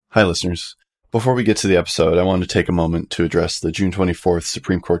Hi, listeners. Before we get to the episode, I wanted to take a moment to address the June 24th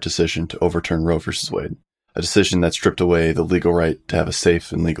Supreme Court decision to overturn Roe v. Wade, a decision that stripped away the legal right to have a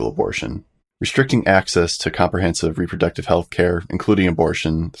safe and legal abortion. Restricting access to comprehensive reproductive health care, including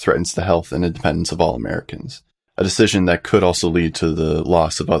abortion, threatens the health and independence of all Americans, a decision that could also lead to the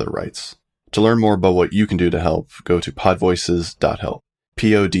loss of other rights. To learn more about what you can do to help, go to podvoices.help,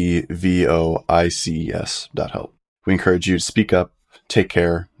 podvoices.help. We encourage you to speak up, take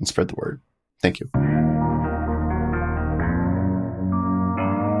care, and spread the word. Thank you.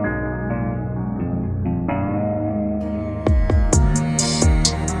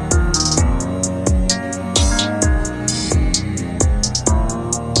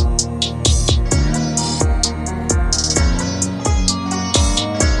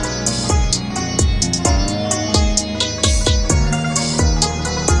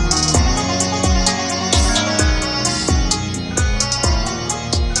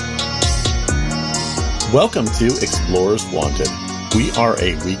 Welcome to Explorers Wanted. We are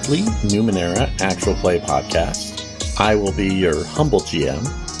a weekly Numenera actual play podcast. I will be your humble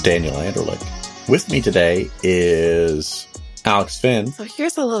GM, Daniel Anderlich. With me today is Alex Finn. So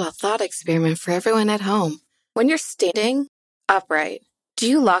here's a little thought experiment for everyone at home. When you're standing upright, do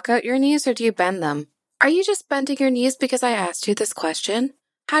you lock out your knees or do you bend them? Are you just bending your knees because I asked you this question?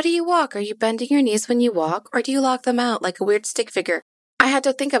 How do you walk? Are you bending your knees when you walk or do you lock them out like a weird stick figure? I had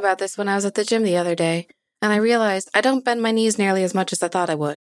to think about this when I was at the gym the other day. And I realized I don't bend my knees nearly as much as I thought I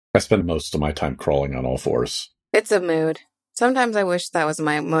would. I spend most of my time crawling on all fours. It's a mood. Sometimes I wish that was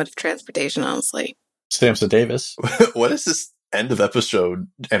my mode of transportation, honestly. Samson Davis. What is this end of episode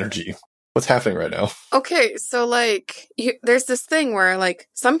energy? What's happening right now? Okay, so there's this thing where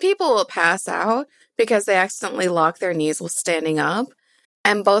some people will pass out because they accidentally lock their knees while standing up.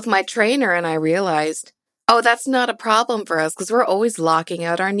 And both my trainer and I realized, oh, that's not a problem for us because we're always locking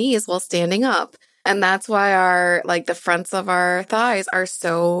out our knees while standing up. And that's why the fronts of our thighs are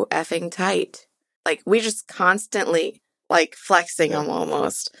so effing tight. We just constantly, flexing them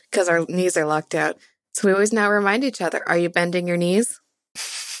almost because our knees are locked out. So we always now remind each other, are you bending your knees?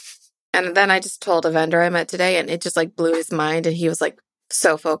 And then I just told a vendor I met today and it just blew his mind. And he was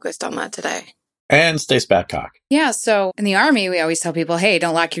so focused on that today. And Stace Babcock. Yeah, so in the Army, we always tell people, hey,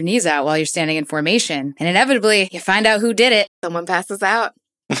 don't lock your knees out while you're standing in formation. And inevitably, you find out who did it. Someone passes out.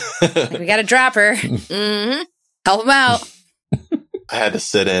 We got a dropper. Mm-hmm. Help them out. I had to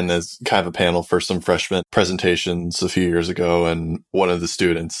sit in as kind of a panel for some freshman presentations a few years ago, and one of the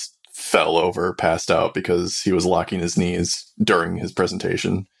students fell over, passed out because he was locking his knees during his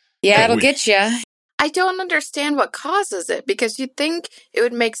presentation. Yeah, it'll get you. I don't understand what causes it, because you'd think it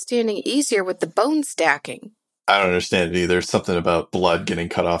would make standing easier with the bone stacking. I don't understand it either. Something about blood getting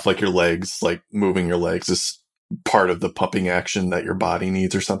cut off, your legs, moving your legs is part of the pumping action that your body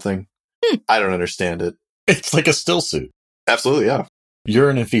needs or something. I don't understand it. It's like a still suit. Absolutely, yeah.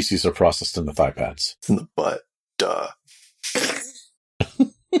 Urine and feces are processed in the thigh pads. It's in the butt. Duh.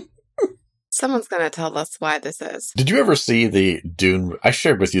 Someone's going to tell us why this is. Did you ever see the Dune? I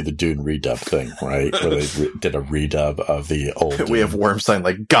shared with you the Dune redub thing, right? Where they did a redub of the old Dune. We have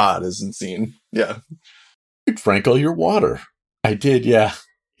Wormstein God isn't seen. Yeah. You drank all your water. I did, yeah.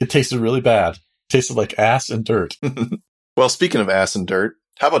 It tasted really bad. Tasted like ass and dirt. Well, speaking of ass and dirt,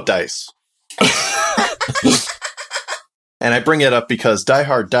 how about dice? And I bring it up because Die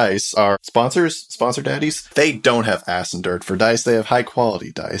Hard Dice are sponsor daddies. They don't have ass and dirt for dice. They have high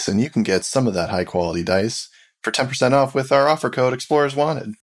quality dice, and you can get some of that high quality dice for 10% off with our offer code Explorers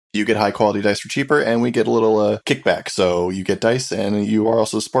Wanted. You get high quality dice for cheaper, and we get a little kickback. So you get dice, and you are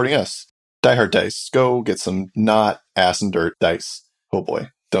also supporting us. Die Hard Dice. Go get some not ass and dirt dice. Oh boy.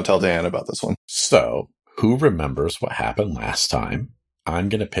 Don't tell Diane about this one. So, who remembers what happened last time? I'm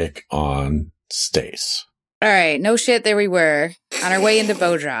going to pick on Stace. All right, no shit, there we were, on our way into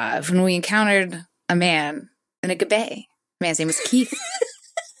Bodrov, when we encountered a man in a gabay. The man's name was Keith,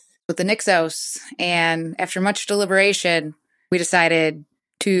 with the Nixos, and after much deliberation, we decided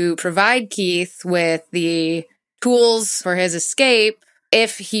to provide Keith with the tools for his escape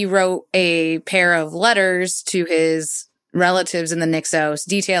if he wrote a pair of letters to his relatives in the Nixos,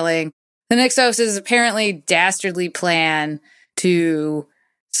 detailing the Nixos' apparently dastardly plan to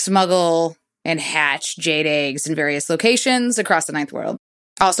smuggle and hatch jade eggs in various locations across the Ninth World.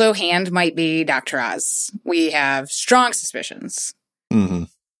 Also, Hand might be Dr. Oz. We have strong suspicions. Mm-hmm.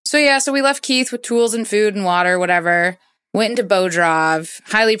 So we left Keith with tools and food and water, whatever. Went into Bodrov,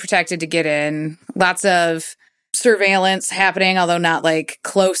 highly protected to get in. Lots of surveillance happening, although not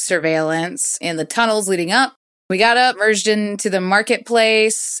close surveillance in the tunnels leading up. We got up, merged into the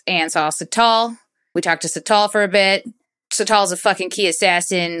marketplace, and saw Satal. We talked to Satal for a bit. Satal's a fucking key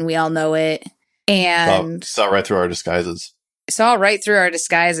assassin. We all know it. And saw right through our disguises. saw right through our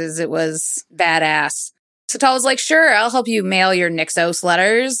disguises. It was badass. Satal was like, sure, I'll help you mail your Nixos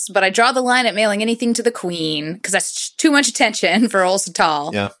letters, but I draw the line at mailing anything to the queen, because that's too much attention for old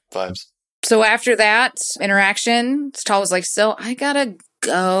Satal. Yeah, vibes. So after that interaction, Satal was like, so I gotta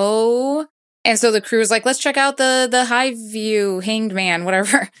go. And so the crew was like, let's check out the high view, hanged man,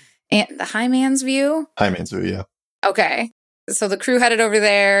 whatever. And the high man's view? High man's view, yeah. Okay. So the crew headed over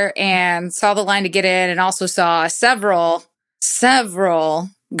there and saw the line to get in, and also saw several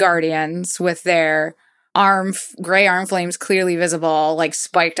guardians with their gray arm flames clearly visible, like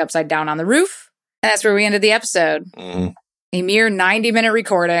spiked upside down on the roof. And that's where we ended the episode. Mm. A mere 90-minute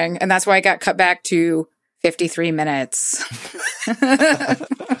recording, and that's why it got cut back to 53 minutes.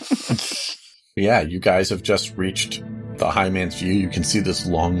 Yeah, you guys have just reached the High Man's View. You can see this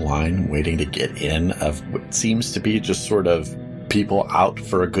long line waiting to get in of what seems to be just sort of people out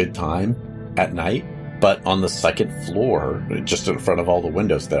for a good time at night. But on the second floor, just in front of all the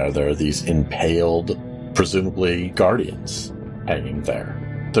windows there are these impaled, presumably guardians hanging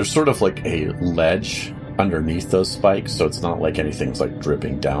there. There's sort of like a ledge underneath those spikes, so it's not like anything's like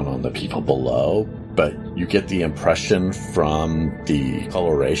dripping down on the people below. But you get the impression from the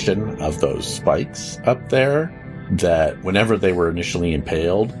coloration of those spikes up there that whenever they were initially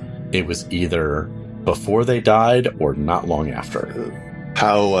impaled, it was either before they died or not long after.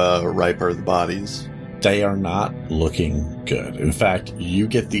 How ripe are the bodies? They are not looking good. In fact, you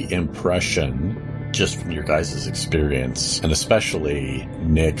get the impression, just from your guys' experience, and especially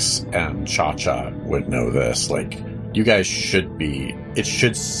Nyx and Cha-Cha would know this, like, you guys it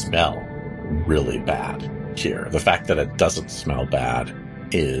should smell really bad here. The fact that it doesn't smell bad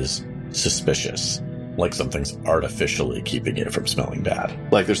is suspicious. Like something's artificially keeping it from smelling bad.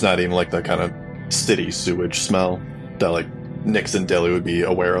 Like there's not even like the kind of city sewage smell that like Nyx and Dilly would be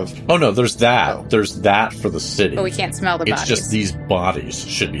aware of. Oh no, there's that. Oh. There's that for the city. But we can't smell the bodies. It's just these bodies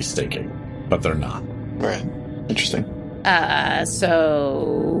should be stinking, but they're not. Right. Interesting.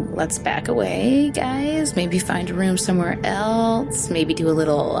 So let's back away, guys. Maybe find a room somewhere else. Maybe do a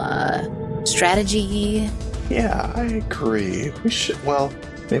little strategy. Yeah, I agree. We should, well,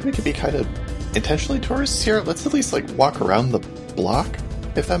 maybe we could be kind of intentionally tourists here. Let's at least like walk around the block,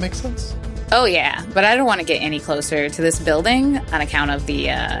 if that makes sense. Oh yeah, but I don't want to get any closer to this building on account of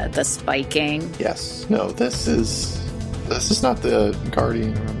the spiking. Yes. No, this is not the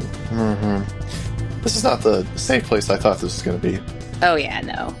Guardian. This is not the safe place I thought this was going to be. Oh yeah,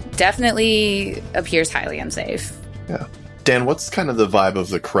 no. Definitely appears highly unsafe. Yeah. Dan, what's kind of the vibe of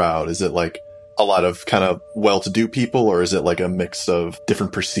the crowd? Is it like a lot of kind of well-to-do people, or is it like a mix of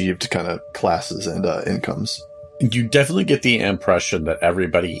different perceived kind of classes and incomes? You definitely get the impression that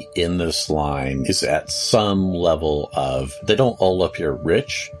everybody in this line is at some level of, they don't all appear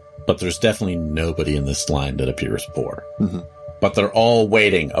rich, but there's definitely nobody in this line that appears poor. Mm-hmm. But they're all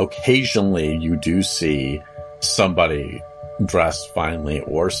waiting. Occasionally you do see somebody dressed finely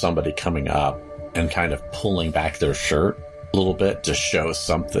or somebody coming up and kind of pulling back their shirt a little bit to show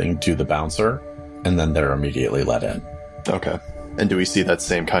something to the bouncer, and then they're immediately let in. Okay. And do we see that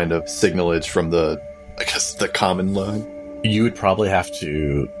same kind of signalage from the common line? You would probably have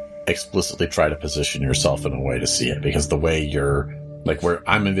to explicitly try to position yourself in a way to see it, because the way you're, like where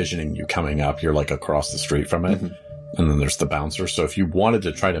I'm envisioning you coming up, you're like across the street from it, and then there's the bouncer. So if you wanted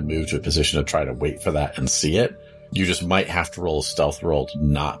to try to move to a position to try to wait for that and see it, you just might have to roll a stealth roll to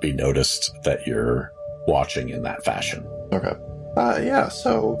not be noticed that you're watching in that fashion. Okay. Yeah,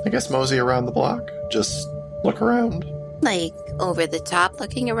 so I guess mosey around the block. Just look around. Like over the top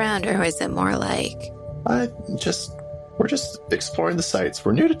looking around, or is it more like... We're just exploring the sights.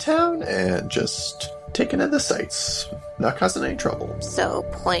 We're new to town and just taking in the sights. Not causing any trouble. So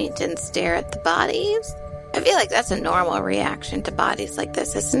point and stare at the bodies? I feel like that's a normal reaction to bodies like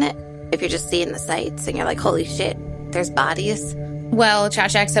this, isn't it? If you're just seeing the sights and you're like, holy shit, there's bodies. Well,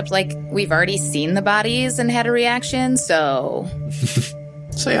 Cha-Cha, except like we've already seen the bodies and had a reaction, so...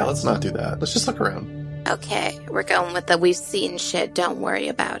 So yeah, let's not do that. Let's just look around. Okay, we're going with the we've seen shit, don't worry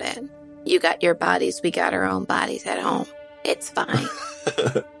about it. You got your bodies, we got our own bodies at home. It's fine.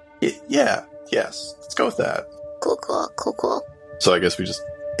 Yeah, yes. Let's go with that. Cool. So I guess we just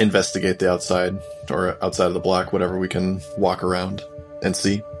investigate the outside, or outside of the block, whatever we can walk around and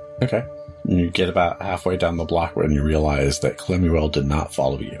see. Okay. You get about halfway down the block when you realize that Clemuel did not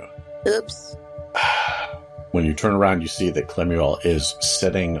follow you. Oops. When you turn around, you see that Clemuel is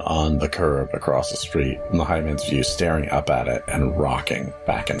sitting on the curb across the street from the High Man's View, staring up at it and rocking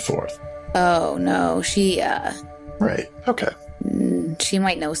back and forth. Oh no, she Right. Okay. she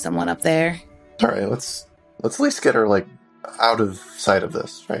might know someone up there. All right. Let's at least get her like out of sight of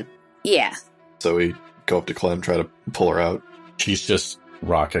this, right? Yeah. So we go up to Clem, try to pull her out. She's just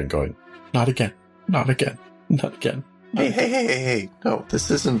rocking, going, not again, not again, not again. Hey. No,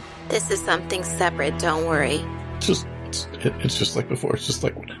 this isn't... This is something separate, don't worry. It's just like before. It's just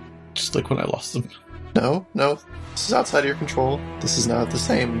like when I lost them. No. This is outside of your control. This is not the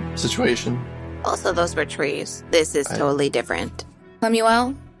same situation. Also, those were trees. This is totally different.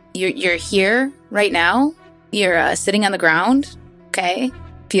 Lemuel, you're here right now. You're sitting on the ground. Okay.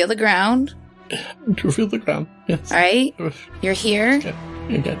 Feel the ground. To feel the ground. Yes. All right. You're here.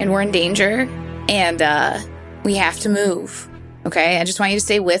 Okay. And we're in danger. And we have to move. Okay. I just want you to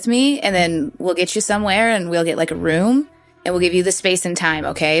stay with me, and then we'll get you somewhere, and we'll get like a room, and we'll give you the space and time.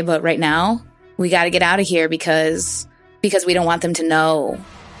 Okay. But right now, we got to get out of here because we don't want them to know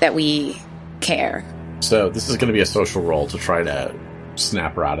that we care. So this is going to be a social roll to try to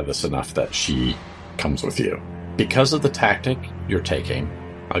snap her out of this enough that she comes with you. Because of the tactic you're taking,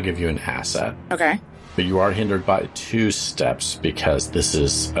 I'll give you an asset. Okay. But you are hindered by 2 steps because this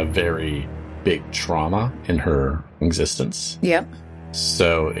is a very big trauma in her existence. Yep.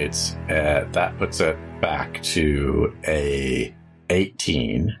 So it's that puts it back to a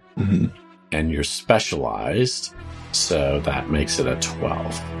 18. Mm-hmm. And you're specialized, so that makes it a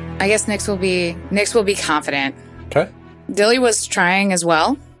 12. I guess Nyx will be confident. Okay. Dilly was trying as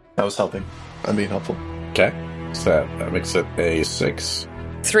well. I was helping. I'm being helpful. Okay. So that makes it a 6.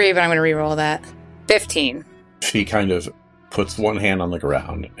 3, but I'm going to re-roll that. 15. She kind of puts one hand on the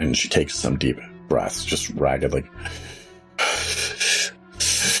ground, and she takes some deep breaths, just raggedly.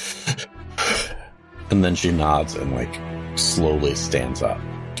 And then she nods and, slowly stands up.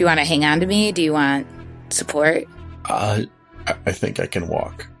 Do you want to hang on to me? Do you want support? I think I can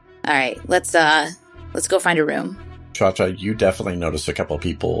walk. All right, let's go find a room. Cha-Cha, you definitely notice a couple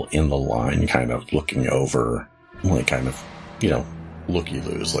people in the line kind of looking over,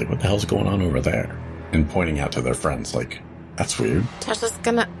 looky-loos, what the hell's going on over there? And pointing out to their friends, that's weird.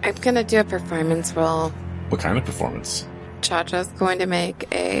 I'm gonna do a performance roll. What kind of performance? Cha-Cha's going to make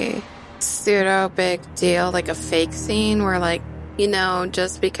a pseudo big deal, like a fake scene where,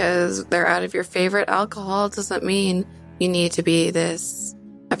 just because they're out of your favorite alcohol doesn't mean you need to be this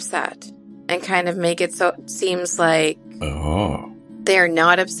upset. And kind of make it so it seems like they're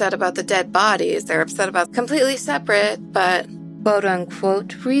not upset about the dead bodies. They're upset about completely separate, but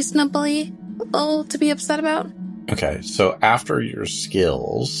quote-unquote reasonably to be upset about. Okay, so after your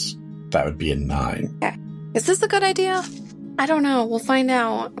skills, that would be a 9. Okay. Is this a good idea? I don't know. We'll find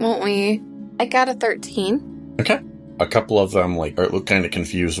out, won't we? I got a 13. Okay. A couple of them look kind of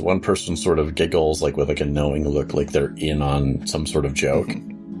confused. One person sort of giggles with a knowing look, like they're in on some sort of joke.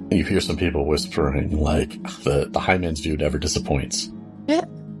 And you hear some people whispering the high man's view never disappoints.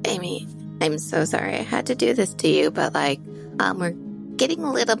 Amy, I'm so sorry I had to do this to you, but we're getting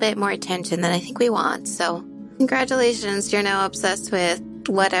a little bit more attention than I think we want. So congratulations, you're now obsessed with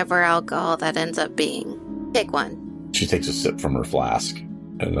whatever alcohol that ends up being. Pick one. She takes a sip from her flask.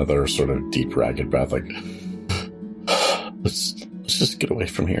 Another sort of deep, ragged breath, let's just get away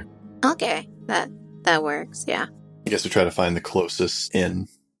from here. Okay, that works, yeah. I guess we try to find the closest inn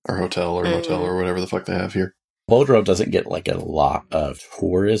or hotel or motel or whatever the fuck they have here. Bodro doesn't get a lot of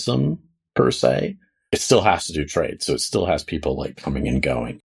tourism per se. It still has to do trade, so it still has people coming and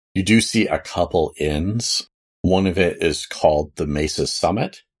going. You do see a couple inns. One of it is called the Mesa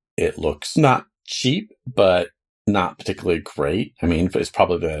Summit. It looks not cheap, but not particularly great. I mean, it's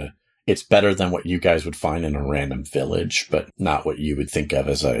probably it's better than what you guys would find in a random village, but not what you would think of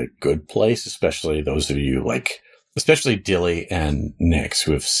as a good place, especially those of you especially Dilly and Nyx,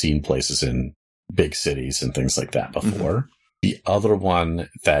 who have seen places in big cities and things like that before. Mm-hmm. The other one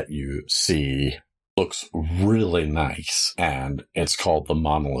that you see looks really nice, and it's called the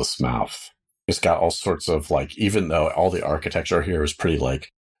Monolith's Mouth. It's got all sorts of even though all the architecture here is pretty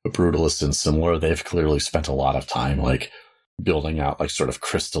brutalist and similar, they've clearly spent a lot of time building out sort of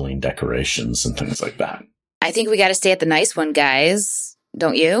crystalline decorations and things like that. I think we got to stay at the nice one, guys.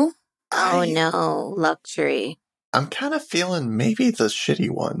 Don't you? Oh no, luxury. I'm kind of feeling maybe the shitty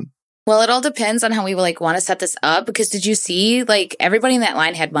one. Well, it all depends on how we want to set this up, because did you see everybody in that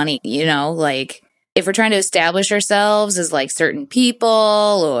line had money, if we're trying to establish ourselves as certain people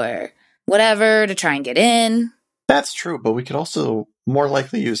or whatever to try and get in. That's true, but we could also more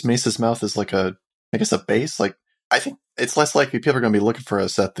likely use Mesa's Mouth as a base. I think it's less likely people are going to be looking for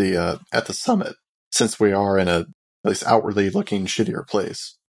us at the summit, since we are in at least outwardly looking shittier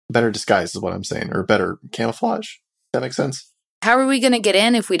place. Better disguise is what I'm saying, or better camouflage. That makes sense. How are we going to get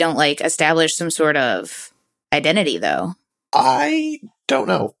in if we don't establish some sort of identity, though? I don't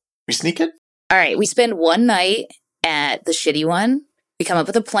know. We sneak it? All right, we spend one night at the shitty one. We come up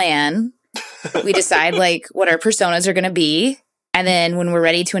with a plan. We decide like what our personas are going to be. And then when we're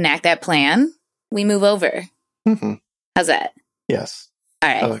ready to enact that plan, we move over. Mm-hmm. How's that? Yes. All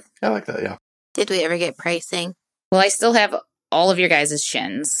right. I like that, yeah. Did we ever get pricing? Well, I still have all of your guys'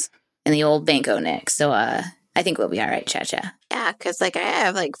 shins in the old Banco Nick. So I think we'll be all right, Cha-Cha. Yeah, because like I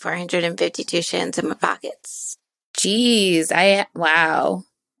have like 452 shins in my pockets. Jeez. Wow.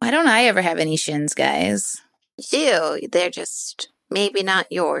 Why don't I ever have any shins, guys? You do. They're just maybe not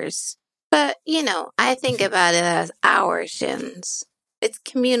yours. But, you know, I think about it as our shins. It's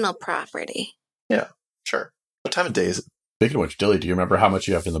communal property. Yeah, sure. What time of day is it? Speaking of which, Dilly, do you remember how much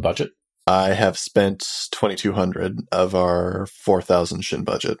you have in the budget? I have spent 2,200 of our 4,000 shin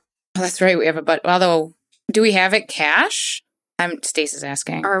budget. Oh, that's right. We have a budget. Although, do we have it cash? Stace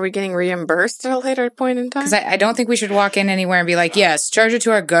asking. Are we getting reimbursed at a later point in time? Because I don't think we should walk in anywhere and be like, yes, charge it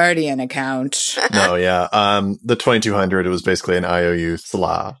to our Guardian account. No, yeah. The 2,200, it was basically an IOU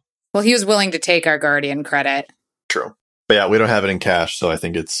SLA. Well, he was willing to take our Guardian credit. True. But yeah, we don't have it in cash, so I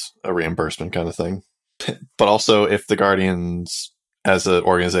think it's a reimbursement kind of thing. But also, if the Guardians as an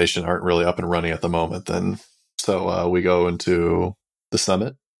organization aren't really up and running at the moment, then so we go into the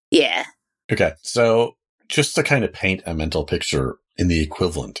summit. Yeah. Okay, so just to kind of paint a mental picture in the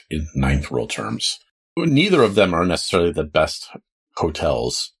equivalent in Ninth World terms, neither of them are necessarily the best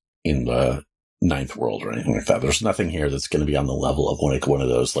hotels in the Ninth World or anything like that. There's nothing here that's going to be on the level of one of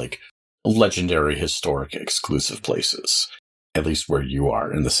those like legendary, historic, exclusive places, at least where you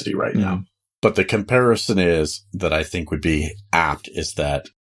are in the city right now. But the comparison is that I think would be apt is that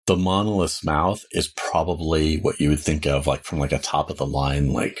the Monolith's Mouth is probably what you would think of like from like a top of the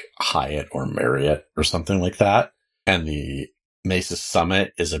line, like Hyatt or Marriott or something like that. And the Mesa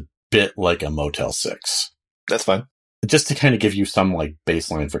Summit is a bit like a Motel 6. That's fine. Just to kind of give you some like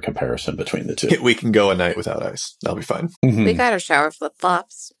baseline for comparison between the two. We can go a night without ice. That'll be fine. Mm-hmm. We got our shower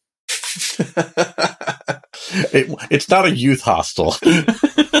flip-flops. It's not a youth hostel.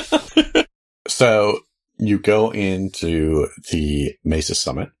 So you go into the Mesa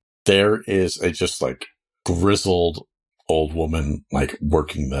Summit. There is a just like grizzled old woman like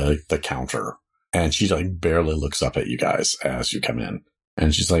working the counter. And she like barely looks up at you guys as you come in.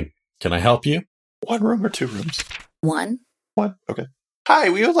 And she's like, "Can I help you?" 1 room or 2 rooms? 1. 1. Okay. Hi,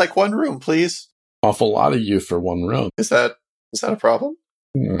 we would like 1 room, please. Awful lot of you for 1 room. Is that a problem?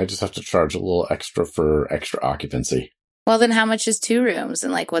 I just have to charge a little extra for extra occupancy. Well, then how much is 2 rooms?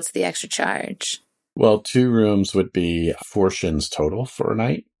 And like, what's the extra charge? Well, 2 rooms would be 4 shins total for a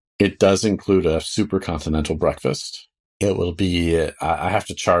night. It does include a super continental breakfast. It will be, I have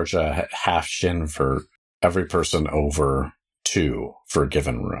to charge a half shin for every person over 2 for a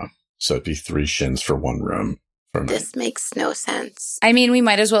given room. So it'd be 3 shins for 1 room for a night. This makes no sense. I mean, we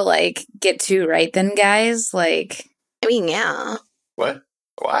might as well like get 2 right then, guys. Like, I mean, yeah. What?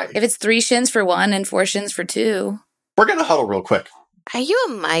 Why? if it's 3 shins for 1 and 4 shins for 2. We're going to huddle real quick. Are you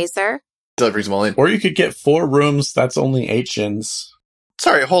a miser? Till it brings them all in. Or you could get 4 rooms. That's only 8 shins.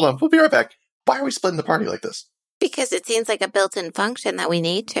 Sorry, hold on. We'll be right back. Why are we splitting the party like this? Because it seems like a built-in function that we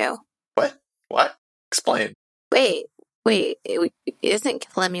need to. What? What? Explain. Wait. Isn't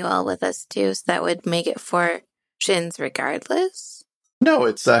Clemuel with us too, so that would make it 4 shins regardless? No,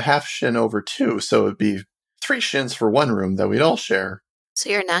 it's a half shin over 2, so it'd be 3 shins for 1 room that we'd all share. So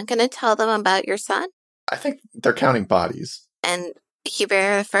you're not going to tell them about your son? I think they're counting bodies. And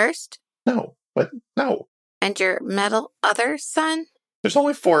Hubert the First? No. What? No. And your metal other son? There's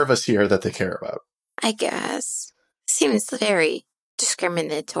only 4 of us here that they care about. I guess. Seems very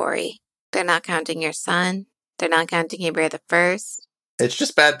discriminatory. They're not counting your son. They're not counting Hubert the First. It's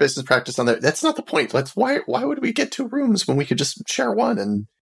just bad business practice on there. That's not the point. Why would we get 2 rooms when we could just share 1 and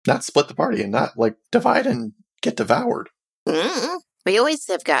not split the party and not like divide and get devoured? We always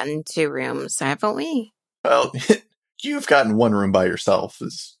have gotten 2 rooms, haven't we? Well, you've gotten 1 room by yourself.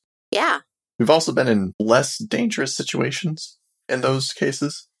 Yeah. We've also been in less dangerous situations in those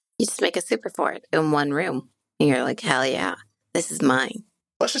cases. You just make a super fort in 1 room. And you're like, hell yeah, this is mine.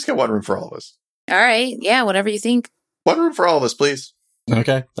 Let's just get 1 room for all of us. All right. Yeah, whatever you think. 1 room for all of us, please.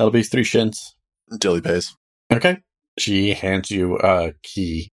 Okay, that'll be 3 shins. Dilly pays. Okay. She hands you a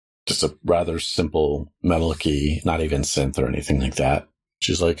key, just a rather simple metal key, not even synth or anything like that.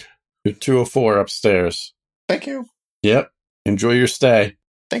 She's like, "You're 204 upstairs." Thank you. Yep. Enjoy your stay.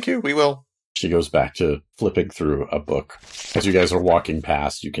 Thank you. We will. She goes back to flipping through a book. As you guys are walking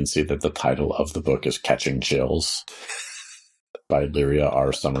past, you can see that the title of the book is Catching Chills by Lyria R.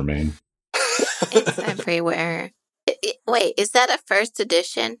 Summermain. It's everywhere. Wait, is that a first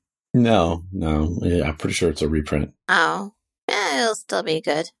edition? No. Yeah, I'm pretty sure it's a reprint. Oh, it'll still be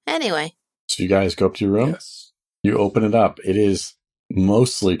good. Anyway. So you guys go up to your room? Yes. You open it up. It is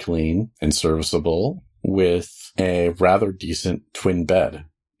mostly clean and serviceable with a rather decent twin bed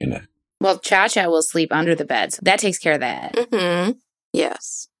in it. Well, Cha-Cha will sleep under the bed, so that takes care of that. Mm-hmm.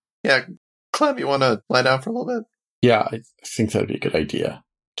 Yes. Yeah, Clem, you want to lie down for a little bit? Yeah, I think that'd be a good idea.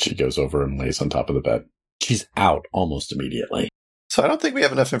 She goes over and lays on top of the bed. She's out almost immediately. So I don't think we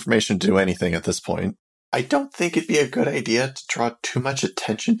have enough information to do anything at this point. I don't think it'd be a good idea to draw too much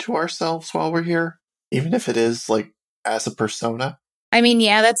attention to ourselves while we're here, even if it is, like, as a persona. I mean,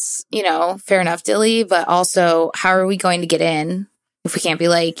 yeah, that's, fair enough, Dilly, but also, how are we going to get in? If we can't be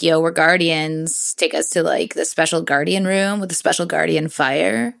like, yo, we're guardians, take us to, like, the special guardian room with the special guardian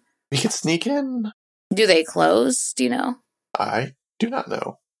fire. We could sneak in. Do they close? Do you know? I do not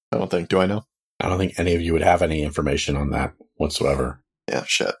know. I don't think. Do I know? I don't think any of you would have any information on that whatsoever. Yeah,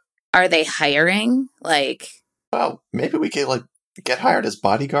 shit. Are they hiring? Like, Well, maybe we could, like, get hired as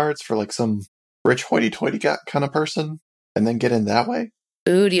bodyguards for, like, some rich hoity-toity kind of person, and then get in that way?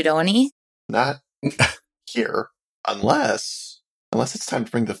 ooh, do you know any? Not here. Unless it's time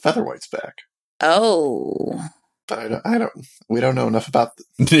to bring the Featherwhites back. Oh. But we don't know enough about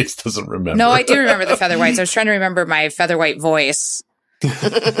Nix doesn't remember. No, I do remember the Featherwhites. I was trying to remember my Featherwhite voice. Yeah,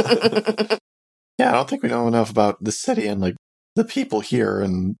 I don't think we know enough about the city and, like, the people here,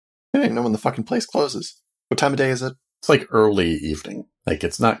 and we don't even know when the fucking place closes. What time of day is it? It's like early evening. Like,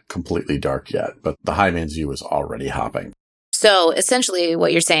 it's not completely dark yet, but the High Man's View is already hopping. So essentially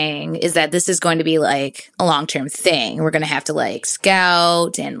what you're saying is that this is going to be like a long-term thing. We're going to have to like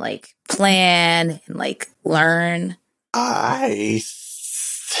scout and like plan and like learn. I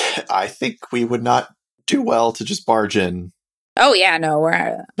think we would not do well to just barge in. Oh yeah, no,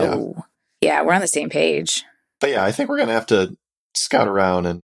 we're on the same page. But yeah, I think we're going to have to scout around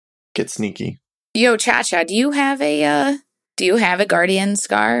and get sneaky. Yo, Cha-Cha, do you have a guardian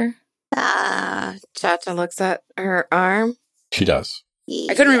scar? Cha-Cha looks at her arm. She does.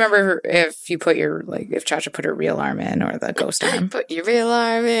 I couldn't remember if you put if Cha-Cha put her real arm in or the ghost arm. Put your real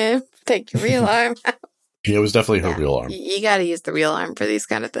arm in. Take your real arm out. Yeah, it was definitely her real arm. You got to use the real arm for these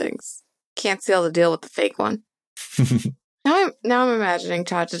kind of things. Can't seal the deal with the fake one. Now I'm imagining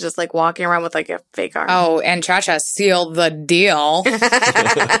Cha-Cha just like walking around with like a fake arm. Oh, and Cha-Cha sealed the deal.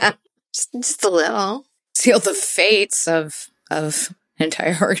 just a little. Sealed the fates of an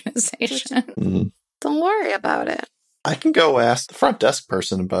entire organization. Mm-hmm. Don't worry about it. I can go ask the front desk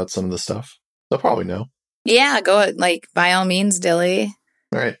person about some of the stuff. They'll probably know. Yeah, go ahead. Like, by all means, Dilly.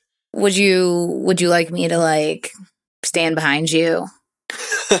 All right. Would you like me to like stand behind you?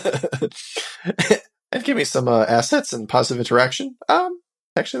 And give me some assets and positive interaction.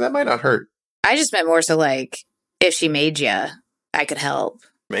 Actually, that might not hurt. I just meant more so like if she made you, I could help.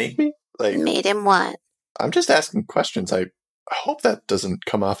 Maybe? Like, Made him what? I'm just asking questions. I hope that doesn't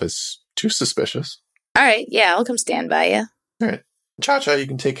come off as too suspicious. All right, yeah, I'll come stand by you. All right. Cha-Cha, you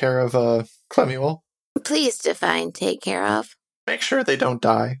can take care of Clemuel. Please define take care of. Make sure they don't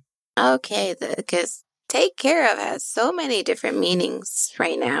die. Okay, because take care of has so many different meanings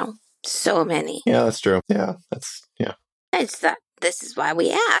right now. So many. Yeah, that's true. Yeah. I just thought this is why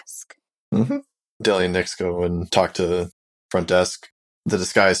we ask. Mm-hmm. Dilly and Nix go and talk to the front desk. The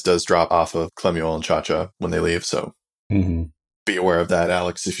disguise does drop off of Clemuel and Cha-Cha when they leave, so be aware of that,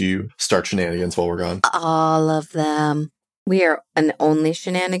 Alex, if you start shenanigans while we're gone. All of them. We are an only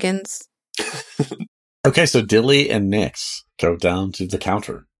shenanigans. Okay, so Dilly and Nix go down to the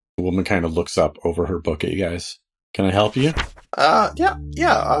counter. The woman kind of looks up over her book at you guys. Can I help you?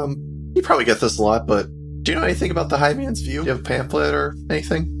 Yeah. You probably get this a lot, but do you know anything about the High Man's View? Do you have a pamphlet or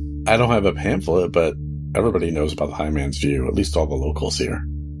anything? I don't have a pamphlet, but everybody knows about the High Man's View, at least all the locals here.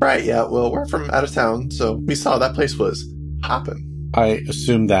 Right, yeah. Well, we're from out of town, so we saw that place was hopping. I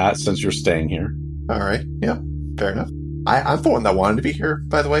assume that since you're staying here. All right, yeah, fair enough. I'm the one that wanted to be here,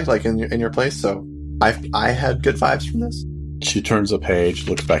 by the way, like in your place, so I had good vibes from this. She turns a page,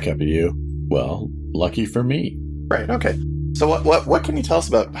 looks back up at you. Well, lucky for me. Right, okay. So what can you tell us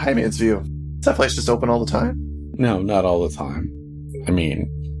about High Man's View? Is that place just open all the time? No, not all the time. I mean,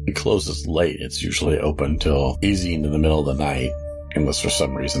 it closes late. It's usually open till easy into the middle of the night, unless for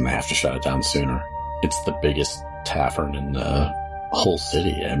some reason they have to shut it down sooner. It's the biggest tavern in the whole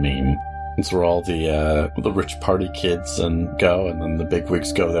city. I mean, it's where all the rich party kids go, and then the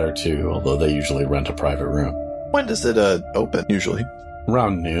bigwigs go there too, although they usually rent a private room. When does it open, usually?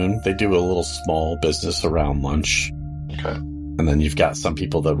 Around noon. They do a little small business around lunch. Okay. And then you've got some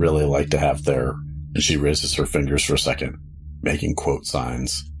people that really like to have their, and she raises her fingers for a second, making quote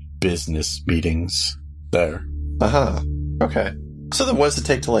signs, business meetings there. Uh-huh. Okay. So then what does it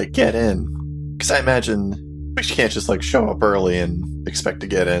take to, like, get in? Because I imagine we can't just, like, show up early and expect to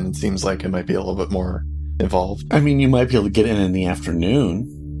get in. It seems like it might be a little bit more involved. I mean, you might be able to get in the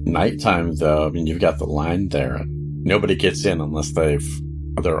afternoon. Nighttime, though, I mean, you've got the line there. Nobody gets in unless they're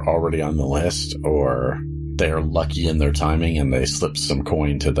already on the list, or they're lucky in their timing and they slip some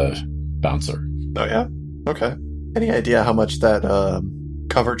coin to the bouncer. Oh, yeah? Okay. Any idea how much that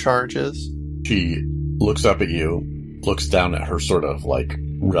cover charge is? She looks up at you, looks down at her sort of like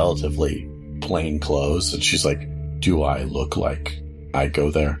relatively plain clothes, and she's like, do I look like I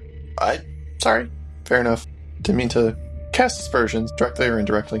go there? Sorry. Fair enough. Didn't mean to cast aspersions, directly or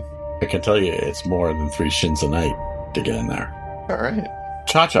indirectly. I can tell you it's more than 3 shins a night to get in there. All right.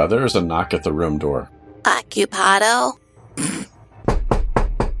 Cha-Cha, there is a knock at the room door. Occupado?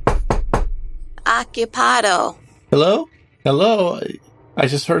 Occupado. Hello? Hello? I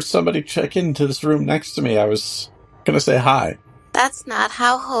just heard somebody check into this room next to me. I was going to say hi. That's not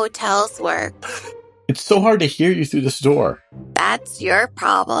how hotels work. It's so hard to hear you through this door. That's your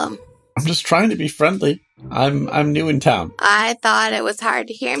problem. I'm just trying to be friendly. I'm new in town. I thought it was hard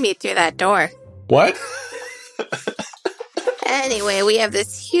to hear me through that door. What? Anyway, we have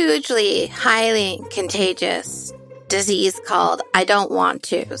this hugely, highly contagious disease called I don't want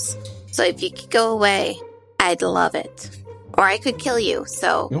to's. So if you could go away, I'd love it. Or I could kill you,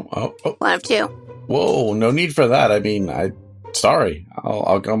 so one of two. Whoa, no need for that. I mean, sorry.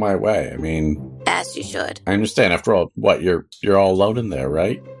 I'll go my way. I mean, As you should. I understand. After all, what, you're all alone in there,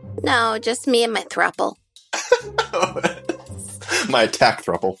 right? No, just me and my throuple. My attack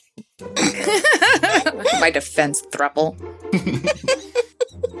thruple. My defense thruple.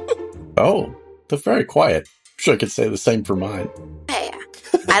 Oh, they're very quiet. I'm sure I could say the same for mine. Hey,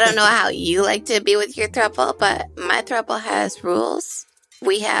 I don't know how you like to be with your throuple, but my throuple has rules.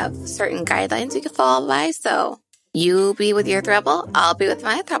 We have certain guidelines we can follow by, so you be with your throuple, I'll be with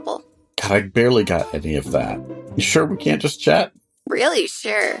my throuple. God, I barely got any of that. You sure we can't just chat? Really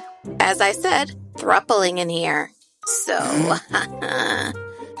sure. As I said, throupling in here. So,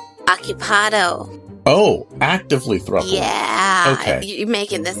 occupado. Oh, actively thruple. Yeah. Okay. You're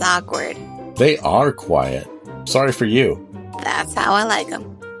making this awkward. They are quiet. Sorry for you. That's how I like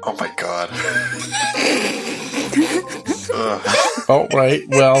them. Oh my god. All right,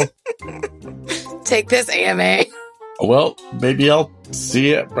 well, Take this, AMA. maybe I'll see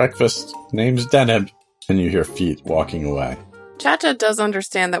you at breakfast. Name's Deneb. And you hear feet walking away. Cha-Cha does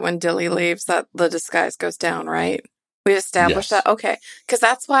understand that when Dilly leaves, that the disguise goes down, right? We established Yes. that? Okay. Because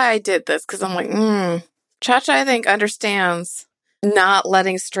that's why I did this. Because I'm like, Cha-Cha, I think, understands not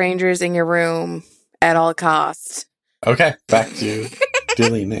letting strangers in your room at all costs. Okay, back to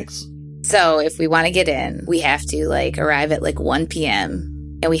Dilly Nix. So if we want to get in, we have to arrive at 1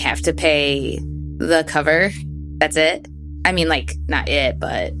 p.m. and we have to pay the cover. That's it. I mean, not it,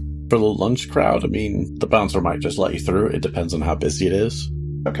 but For the lunch crowd, I mean, the bouncer might just let you through. It depends on how busy it is.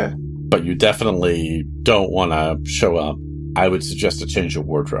 Okay. But you definitely don't want to show up. I would suggest a change of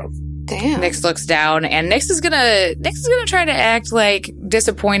wardrobe. Damn. Nix looks down and Nix is gonna try to act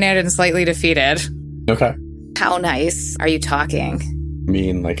disappointed and slightly defeated. Okay. How nice are you talking? I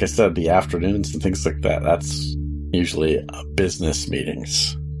mean, like I said, the afternoons and things like that, that's usually business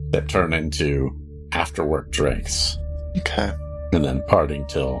meetings that turn into after-work drinks. Okay. And then partying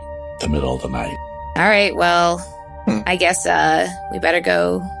till the middle of the night. All right, well, I guess we better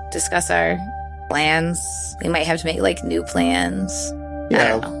go discuss our plans. We might have to make new plans. I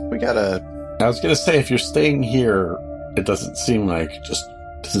don't know. We gotta... I was going to say, if you're staying here, it doesn't seem like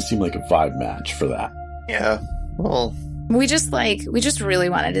a vibe match for that. Yeah. Well... We just really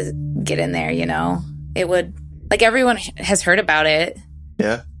wanted to get in there, you know? It would, everyone has heard about it.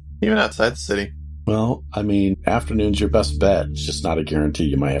 Yeah. Even outside the city. Well, I mean, afternoon's your best bet. It's just not a guarantee.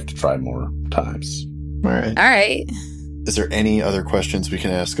 You might have to try more times. All right. All right. Is there any other questions we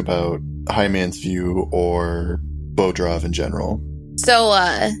can ask about High Man's View or Bodrov in general? So,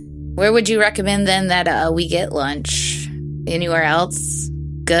 where would you recommend then that we get lunch? Anywhere else?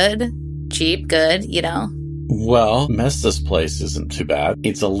 Good? Cheap? Good? You know? Well, Mesta's place isn't too bad.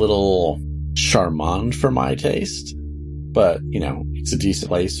 It's a little charmant for my taste, but, it's a decent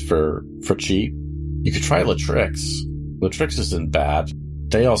place for cheap. You could try Latrix. Latrix isn't bad.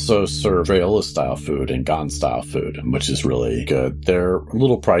 They also serve Rayola-style food and Gon-style food, which is really good. They're a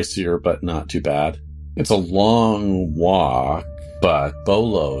little pricier, but not too bad. It's a long walk, but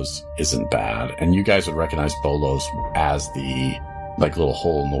Bolo's isn't bad. And you guys would recognize Bolo's as the, little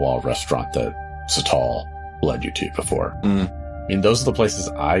hole-in-the-wall restaurant that Satal led you to before. Mm. I mean, those are the places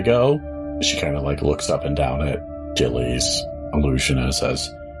I go. She kind of, looks up and down at Dilly's, Illusion, and says,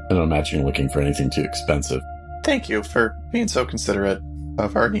 I don't imagine you're looking for anything too expensive. Thank you for being so considerate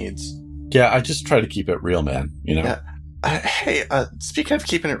of our needs. Yeah, I just try to keep it real, man, Yeah. Hey, speaking of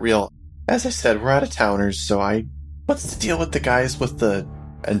keeping it real, as I said, we're out of towners, so what's the deal with the guys with the...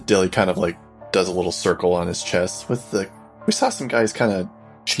 And Dilly kind of, like, does a little circle on his chest with the... We saw some guys kind of...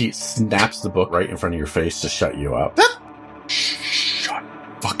 She snaps the book right in front of your face to shut you up. Shut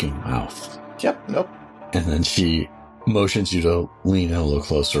fucking mouth. Yep, nope. And then she motions you to lean in a little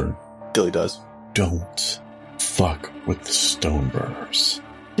closer. Dilly does. Don't fuck with the Stoneburners.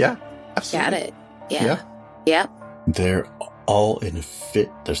 Yeah, absolutely. Got it. Yeah. Yeah. Yep. They're all in a fit.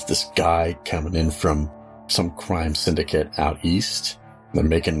 There's this guy coming in from some crime syndicate out east. They're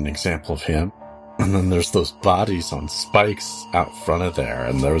making an example of him. And then there's those bodies on spikes out front of there.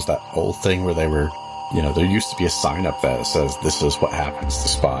 And there was that whole thing where they were, there used to be a sign up that says, this is what happens to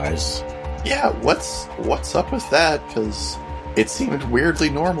spies. Yeah, what's up with that? Because it seemed weirdly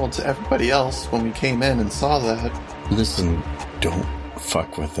normal to everybody else when we came in and saw that. Listen, don't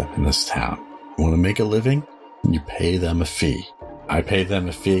fuck with them in this town. You want to make a living? You pay them a fee. I pay them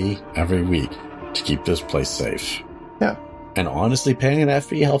a fee every week to keep this place safe. Yeah. And honestly, paying that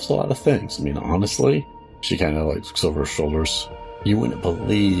fee helps a lot of things. I mean, honestly, she kind of like looks over her shoulders. You wouldn't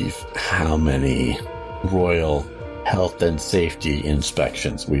believe how many royal health and safety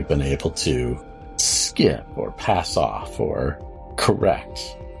inspections we've been able to skip or pass off or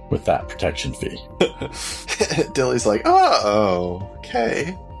correct with that protection fee. Dilly's like, oh,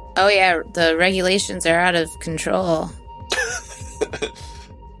 okay. Oh, yeah. The regulations are out of control.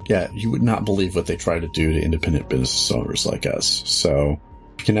 Yeah, you would not believe what they try to do to independent business owners like us. So,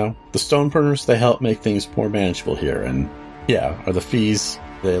 the Stoneburners, they help make things more manageable here. And yeah, are the fees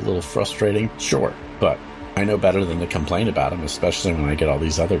a little frustrating? Sure. But I know better than to complain about them, especially when I get all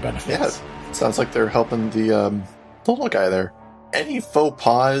these other benefits. Yeah, sounds like they're helping the little guy there. Any faux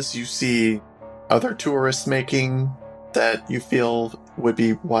pas you see other tourists making that you feel would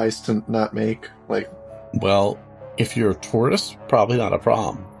be wise to not make? Well, if you're a tourist, probably not a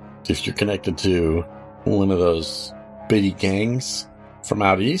problem. If you're connected to one of those bitty gangs from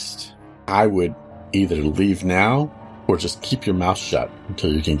out east, I would either leave now or just keep your mouth shut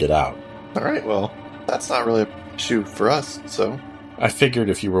until you can get out. All right, well, that's not really an issue for us, so... I figured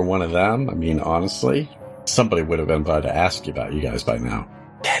if you were one of them, honestly, somebody would have been glad to ask you about you guys by now.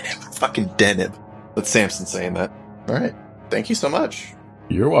 Denib. Fucking Denib. That's Samson saying that. All right. Thank you so much.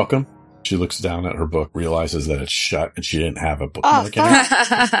 You're welcome. She looks down at her book, realizes that it's shut, and she didn't have a bookmark in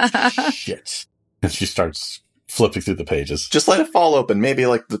it. Shit. And she starts flipping through the pages. Just let it fall open. Maybe,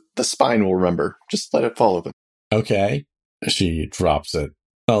 the spine will remember. Just let it fall open. Okay. She drops it.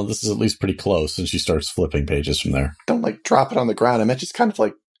 Oh, this is at least pretty close, and she starts flipping pages from there. Don't, drop it on the ground. I meant just kind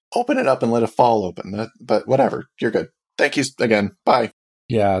of, open it up and let it fall open. But whatever. You're good. Thank you again. Bye.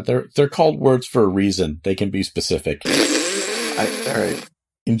 Yeah, they're called words for a reason. They can be specific. All right.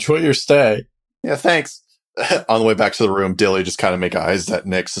 Enjoy your stay. Yeah, thanks. On the way back to the room, Dilly just kind of make eyes at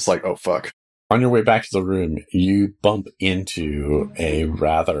Nyx. It's like, oh, fuck. On your way back to the room, you bump into a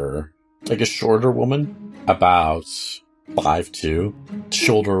rather, a shorter woman, about 5'2",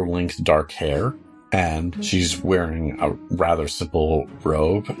 shoulder-length dark hair, and she's wearing a rather simple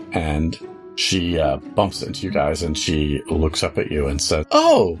robe, and she bumps into you guys, and she looks up at you and says,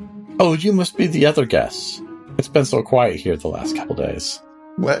 Oh, you must be the other guests. It's been so quiet here the last couple days.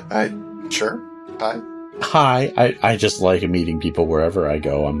 What? Sure. Hi. Hi, I just like meeting people wherever I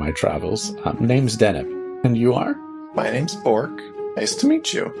go on my travels. Name's Denib. And you are? My name's Bork. Nice to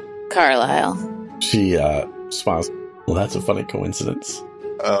meet you. Carlisle. She smiles. Well, that's a funny coincidence.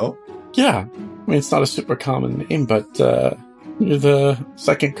 Oh? Yeah. It's not a super common name, but you're the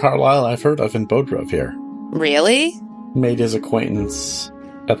second Carlisle I've heard of in Bodrov here. Really? Made his acquaintance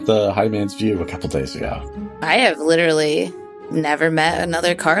at the High Man's View a couple days ago. I have literally never met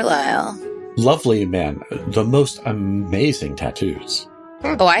another Carlisle. Lovely man. The most amazing tattoos.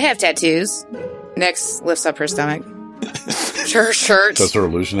 Oh, I have tattoos. Nyx lifts up her stomach. Her shirt. Does her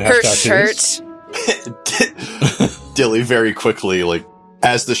illusion have her tattoos? Shirt. Dilly very quickly,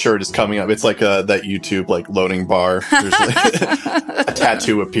 as the shirt is coming up, it's like that YouTube loading bar. There's a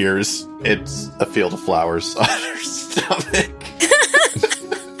tattoo appears. It's a field of flowers on her stomach.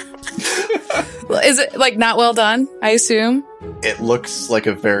 Is it not well done, I assume? It looks like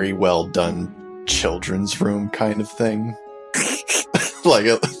a very well done children's room kind of thing.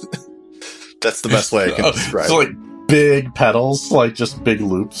 That's the best way I can describe it. Big petals, just big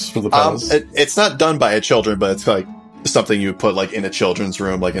loops for the petals. It's not done by a children, but it's something you would put in a children's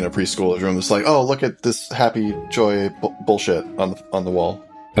room, in a preschooler's room. It's oh, look at this happy joy bullshit on the wall.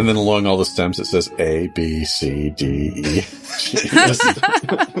 And then along all the stems, it says A, B, C, D, E.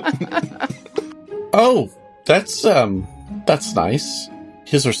 Oh, that's nice.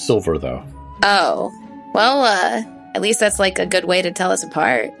 His are silver, though. Oh. Well, at least that's a good way to tell us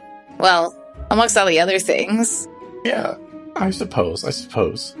apart. Well, amongst all the other things. Yeah. I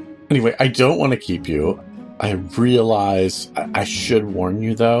suppose. Anyway, I don't want to keep you. I realize I should warn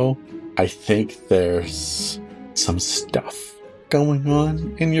you, though. I think there's some stuff going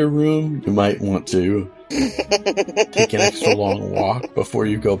on in your room. You might want to take an extra long walk before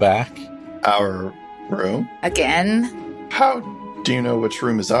you go back. Our room? Again? How do you know which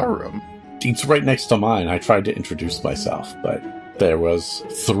room is our room? It's right next to mine. I tried to introduce myself, but there was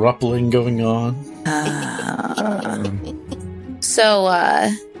thruppling going on. So,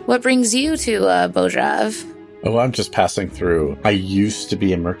 what brings you to Bojov? Oh, I'm just passing through. I used to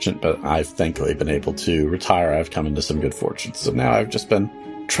be a merchant, but I've thankfully been able to retire. I've come into some good fortune. So now I've just been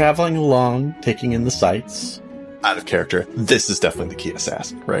traveling along, taking in the sights. Out of character. This is definitely the key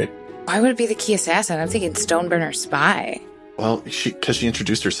assassin, right? Why would it be the key assassin? I'm thinking Stoneburner spy. Well, because she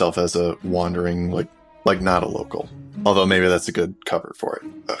introduced herself as a wandering, like not a local. Although maybe that's a good cover for it.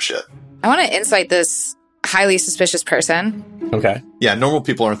 Oh, shit. I want to insight this highly suspicious person. Okay. Yeah, normal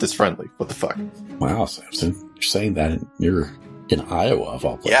people aren't this friendly. What the fuck? Wow, Samson. You're saying that you're in Iowa, of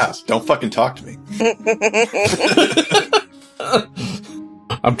all places. Yeah, don't fucking talk to me.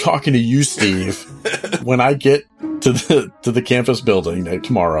 I'm talking to you, Steve. When I get to the campus building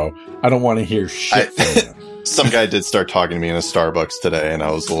tomorrow, I don't want to hear shit from you. Some guy did start talking to me in a Starbucks today, and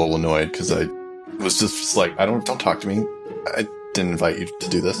I was a little annoyed because I was just like, don't talk to me. I didn't invite you to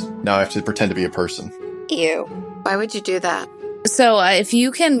do this. Now I have to pretend to be a person. Ew. Why would you do that? So, if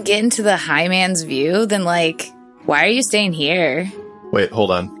you can get into the high man's view, then, why are you staying here? Wait,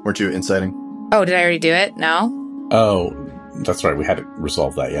 hold on. Weren't you inciting? Oh, did I already do it? No? Oh, that's right. We hadn't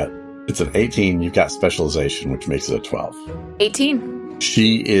resolved that yet. It's an 18. You've got specialization, which makes it a 12. 18.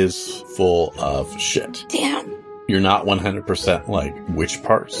 She is full of shit. Damn. You're not 100% which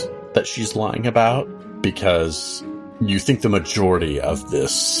parts that she's lying about, because you think the majority of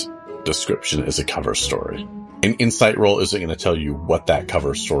this description is a cover story. An insight roll isn't going to tell you what that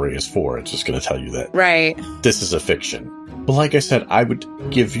cover story is for. It's just going to tell you that Right. this is a fiction. But like I said, I would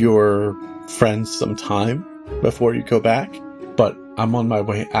give your friends some time before you go back. But I'm on my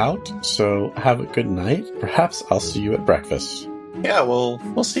way out, so have a good night. Perhaps I'll see you at breakfast. Yeah, well,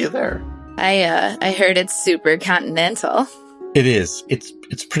 we'll see you there. I heard it's super continental. It is.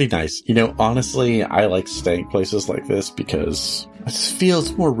 It's pretty nice. Honestly, I like staying places like this because it just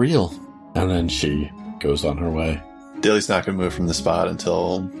feels more real. And then she goes on her way. Dilly's not going to move from the spot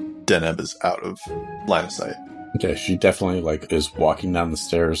until Deneb is out of line of sight. Okay, she definitely is walking down the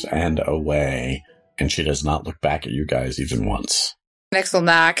stairs and away, and she does not look back at you guys even once. Next will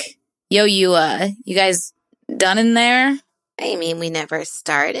knock. Yo, you guys done in there? I mean, we never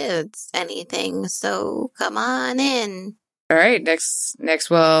started anything, so come on in. All right, next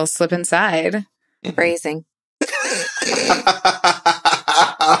we'll slip inside. Phrasing.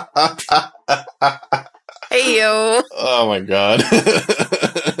 Hey, yo. Oh my god.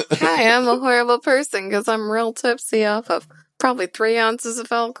 Hi, I'm a horrible person because I'm real tipsy off of probably 3 ounces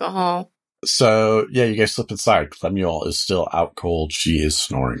of alcohol. So, yeah, you guys slip inside. Clemuel is still out cold. She is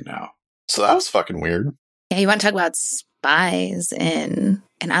snoring now. So that was fucking weird. Yeah, you want to talk about spies and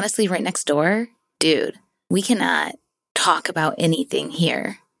honestly, right next door? Dude, we cannot talk about anything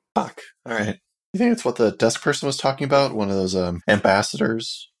here. Fuck. Alright. You think it's what the desk person was talking about? One of those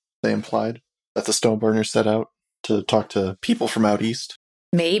ambassadors they implied that the Stoneburner set out to talk to people from out east?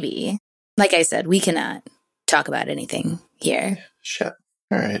 Maybe. Like I said, we cannot talk about anything here. Shit.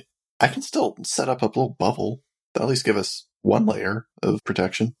 Alright. I can still set up a little bubble. That'll at least give us one layer of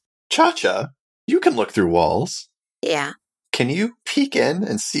protection. Cha-Cha, you can look through walls. Yeah. Can you peek in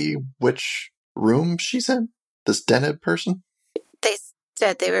and see which room she's in? This Deneb person? They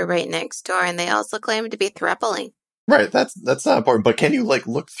said they were right next door, and they also claimed to be thruppling. Right, that's not important. But can you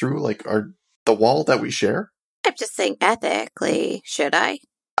look through the wall that we share? I'm just saying ethically, should I?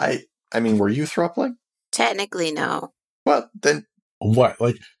 I mean, were you thruppling? Technically, no. Well, then What?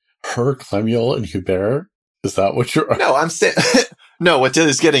 Her, Clemuel, and Hubert? Is that what you're... no. I'm saying no. What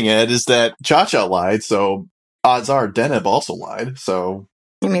Dilly's getting at is that Cha-Cha lied, so odds are Deneb also lied. So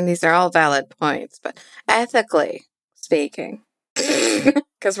I mean, these are all valid points, but ethically speaking,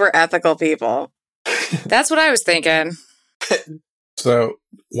 because we're ethical people. That's what I was thinking. So,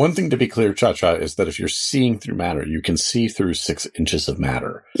 one thing to be clear, Cha-Cha, is that if you're seeing through matter, you can see through 6 inches of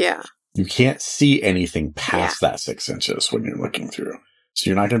matter. Yeah. You can't see anything past that 6 inches when you're looking through. So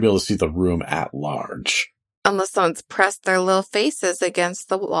you're not going to be able to see the room at large. Unless someone's pressed their little faces against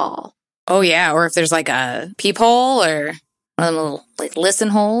the wall. Oh, yeah. Or if there's a peephole or one of the little listen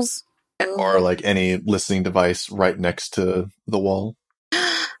holes. or any listening device right next to the wall.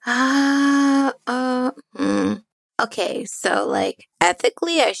 Okay, so, like,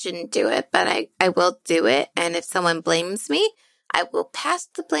 ethically, I shouldn't do it, but I will do it. And if someone blames me, I will pass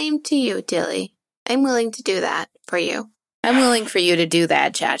the blame to you, Dilly. I'm willing to do that for you. I'm willing for you to do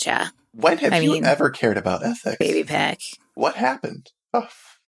that, Cha-Cha. When have you ever cared about ethics? Baby Pack. What happened? Oh.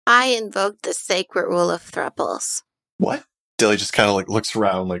 I invoked the sacred rule of thruples. What? Dilly just kind of like looks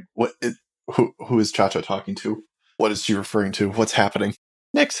around like, what? Who is Cha-Cha talking to? What is she referring to? What's happening?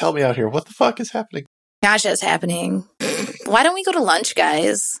 Nix, help me out here. What the fuck is happening? Cha-Cha's happening. Why don't we go to lunch,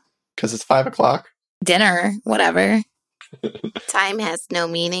 guys? Because it's 5 o'clock. Dinner, whatever. Time has no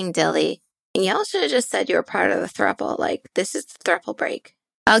meaning, Dilly. And y'all should have just said you were part of the thruple. Like, this is the thruple break.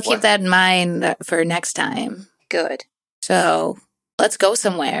 I'll keep that in mind for next time. Good. So let's go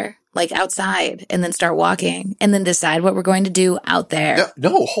somewhere, like outside, and then start walking, and then decide what we're going to do out there.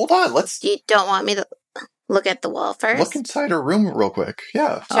 No, hold on. You don't want me to look at the wall first? Look inside her room real quick.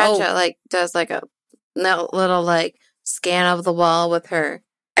 Yeah. Cha-Cha, does a little, scan of the wall with her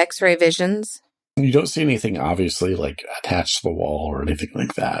X-ray visions. You don't see anything obviously, attached to the wall or anything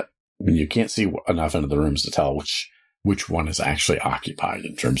like that. I mean, you can't see enough into the rooms to tell which one is actually occupied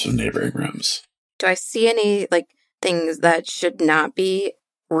in terms of neighboring rooms. Do I see any, things that should not be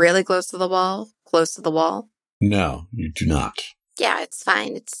really close to the wall? No, you do not. Yeah, it's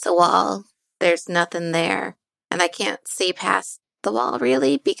fine. It's the wall. There's nothing there. And I can't see past the wall,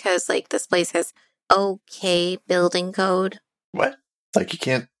 really, because, this place has okay building code. What? You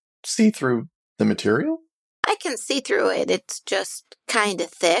can't see through the material? I can see through it. It's just kind of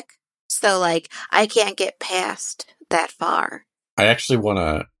thick. So, I can't get past that far. I actually want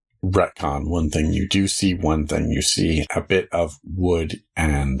to retcon one thing. You do see one thing. You see a bit of wood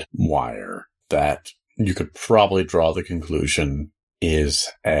and wire that you could probably draw the conclusion is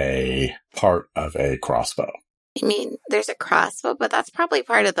a part of a crossbow. I mean, there's a crossbow, but that's probably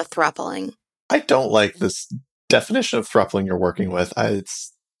part of the thrupling. I don't like this definition of thrupling you're working with. It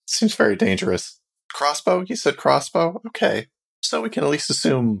seems very dangerous. Crossbow? You said crossbow? Okay. So we can at least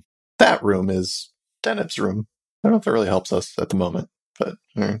assume that room is Deneb's room. I don't know if it really helps us at the moment, but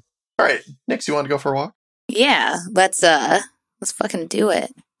all right. Nix, you want to go for a walk? Yeah, let's fucking do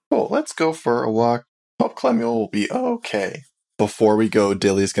it. Cool. Let's go for a walk. Hope Clemuel will be okay. Before we go,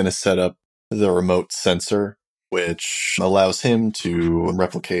 Dilly's going to set up the remote sensor, which allows him to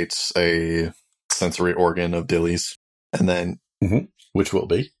replicate a sensory organ of Dilly's, and then which will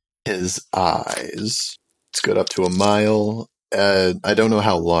be his eyes. It's good up to 1 mile. I don't know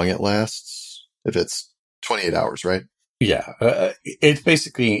how long it lasts. If it's 28 hours, right? Yeah. It's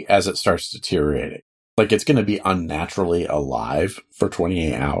basically as it starts deteriorating. It's going to be unnaturally alive for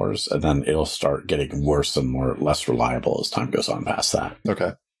 28 hours, and then it'll start getting worse and less reliable as time goes on past that.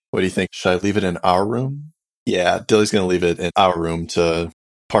 Okay. What do you think? Should I leave it in our room? Yeah, Dilly's going to leave it in our room to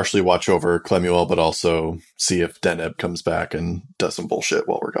partially watch over Clemuel, but also see if Deneb comes back and does some bullshit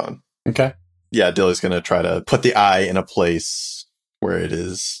while we're gone. Okay. Yeah, Dilly's going to try to put the eye in a place where it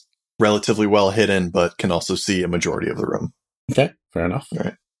is relatively well hidden, but can also see a majority of the room. Okay, fair enough. All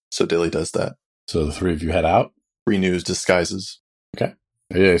right. So Dilly does that. So the three of you head out? Renews disguises. Okay.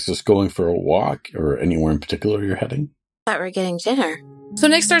 Yeah, it's just going for a walk or anywhere in particular you're heading? I thought we were getting dinner. So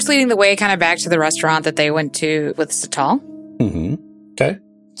Nick starts leading the way kind of back to the restaurant that they went to with Satal. Okay.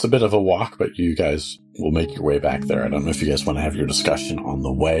 It's a bit of a walk, but you guys will make your way back there. I don't know if you guys want to have your discussion on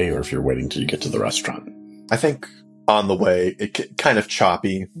the way or if you're waiting till you get to the restaurant. I think on the way, it kind of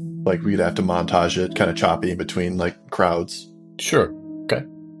choppy. We'd have to montage it, kind of choppy in between, crowds. Sure. Okay.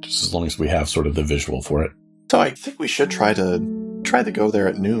 Just as long as we have sort of the visual for it. So I think we should try to go there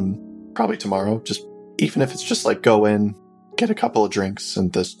at noon. Probably tomorrow. Just, even if it's just go in, get a couple of drinks,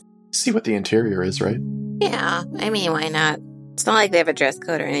 and just see what the interior is, right? Yeah. I mean, why not? It's not like they have a dress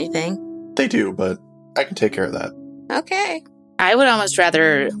code or anything. They do, but I can take care of that. Okay. I would almost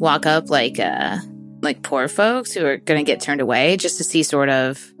rather walk up like poor folks who are going to get turned away just to see sort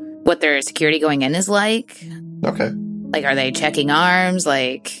of what their security going in is like. Okay. Are they checking arms?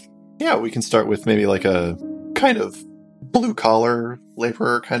 Yeah, we can start with maybe a kind of blue-collar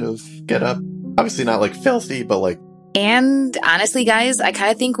laborer kind of get-up. Obviously not filthy, but And honestly, guys, I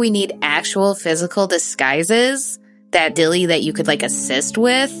kind of think we need actual physical disguises that you could assist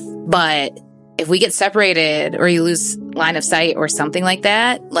with. But if we get separated or you lose line of sight or something like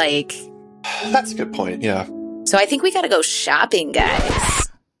that, That's a good point, yeah. So I think we got to go shopping, guys.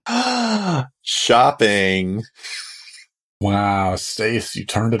 Shopping. Wow, Stace, you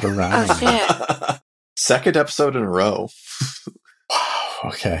turned it around. Oh, shit. Second episode in a row. Wow,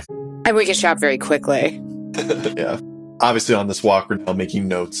 okay. And we can shop very quickly. Yeah. Obviously on this walk, we're now making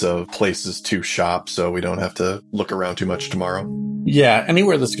notes of places to shop, so we don't have to look around too much tomorrow. Yeah,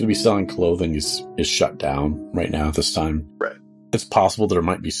 anywhere that's going to be selling clothing is shut down right now at this time. Right. It's possible there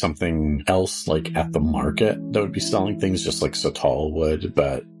might be something else, like at the market, that would be selling things just like Sotal would,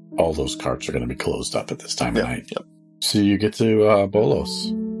 but all those carts are going to be closed up at this time of night. Yep. So you get to Bolos,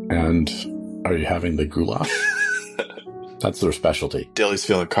 and are you having the goulash? That's their specialty. Dilly's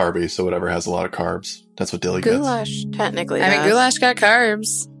feeling carby, so whatever has a lot of carbs. That's what Dilly gets. Goulash technically I mean, does. goulash got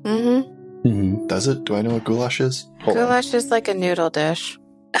carbs. Mm-hmm. Mm-hmm. Does it? Do I know what goulash is? Hold on. Goulash is like a noodle dish.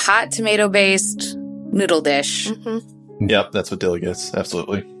 A hot tomato-based noodle dish. Mm-hmm. Yep, that's what Dilly gets.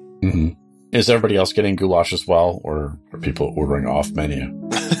 Absolutely. Mm-hmm. Is everybody else getting goulash as well, or are people ordering off menu?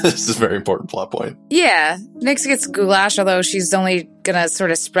 This is a very important plot point. Yeah, Nyx gets goulash, although she's only gonna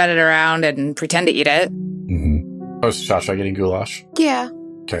sort of spread it around and pretend to eat it. Mm-hmm. Oh, is Shasha getting goulash? Yeah.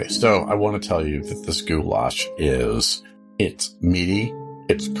 Okay, so I want to tell you that this goulash it's meaty,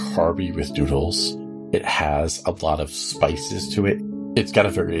 it's carby with noodles, it has a lot of spices to it. It's got a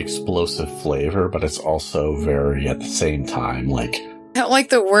very explosive flavor, but it's also very, at the same time, like... I don't like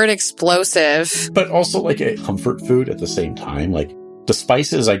the word explosive. But also like a comfort food at the same time. Like, the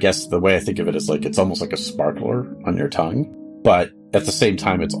spices, I guess, the way I think of it is like, it's almost like a sparkler on your tongue. But at the same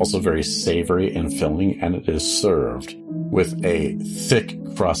time, it's also very savory and filling, and it is served with a thick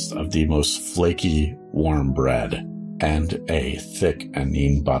crust of the most flaky, warm bread and a thick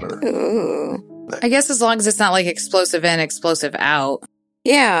anine butter. Ooh. I guess as long as it's not like explosive in, explosive out.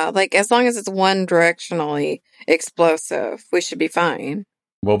 Yeah, like as long as it's one directionally explosive, we should be fine.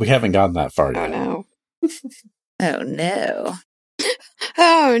 Well, we haven't gotten that far Oh yet. no. Oh no.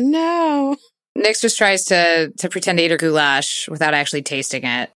 Oh no. Nyx just tries to pretend to eat her goulash without actually tasting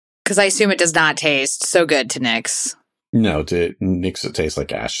it. Because I assume it does not taste so good to Nyx. No, to Nyx it tastes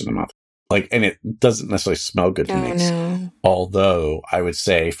like ash in the mouth. Like, and it doesn't necessarily smell good to Oh Nyx. no. Although, I would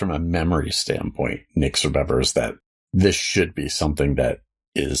say, from a memory standpoint, Nyx remembers that this should be something that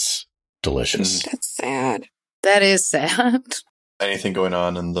is delicious. That's sad. That is sad. Anything going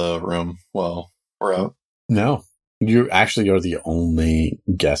on in the room while we're out? No, you actually are the only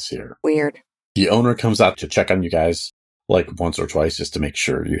guest here. Weird. The owner comes out to check on you guys like once or twice just to make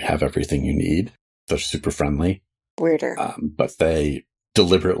sure you have everything you need. They're super friendly, Weirder. but they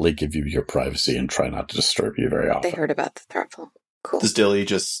deliberately give you your privacy and try not to disturb you very often. They heard about the thruple. Cool. Does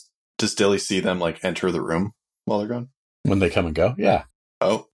Dilly see them like enter the room while they're gone? When they come and go, yeah.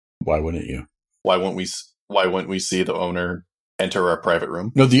 Oh, Why wouldn't you? why wouldn't we see the owner enter our private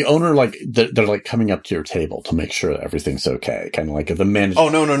room? No, the owner, like, they're like coming up to your table to make sure that everything's okay. Kind of like the manager. Oh,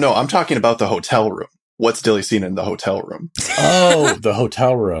 no. I'm talking about the hotel room. What's Dilly seen in the hotel room? Oh, the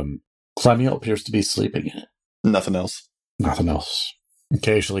hotel room. Clemuel appears to be sleeping in it. Nothing else. Nothing else.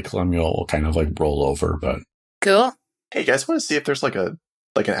 Occasionally, Clemuel will kind of like roll over, but Cool. Hey, you guys want to see if there's like an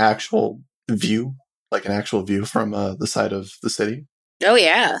actual view? Like an actual view from the side of the city? Oh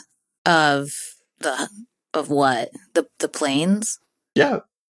yeah. Of what? The plains? Yeah.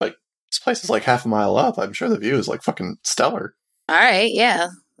 Like, this place is like half a mile up. I'm sure the view is like fucking stellar. All right, yeah.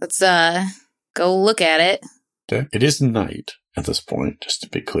 Let's go look at it. okay. It is night at this point, just to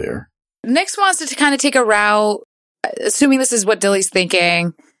be clear. Nyx wants to kind of take a route, assuming this is what Dilly's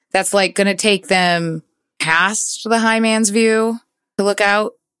thinking, that's like going to take them past the High Man's View to look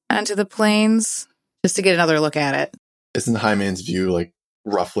out onto the plains, just to get another look at it. Isn't the High Man's View like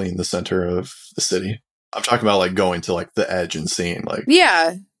roughly in the center of the city? I'm talking about like going to like the edge and seeing like...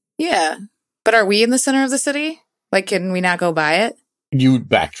 Yeah. But are we in the center of the city? Like, can we not go by it? You would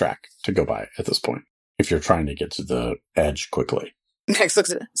backtrack to go by it at this point if you're trying to get to the edge quickly. Nyx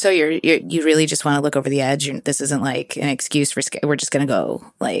looks at it. So you really just want to look over the edge? This isn't like an excuse for we're just going to go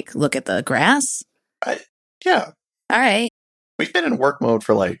like look at the grass? Yeah. All right. We've been in work mode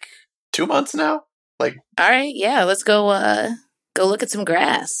for like 2 months now. Like, All right. Yeah. Let's go look at some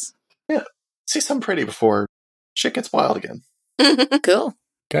grass. see something pretty before shit gets wild again. Cool.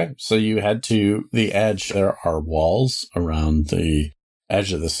 Okay, so you head to the edge. There are walls around the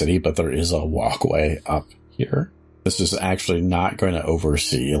edge of the city, but there is a walkway up here. This is actually not going to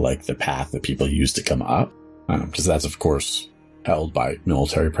oversee like the path that people use to come up, because that's of course held by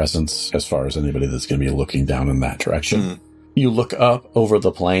military presence as far as anybody that's going to be looking down in that direction. You look up over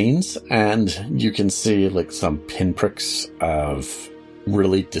the plains and you can see like some pinpricks of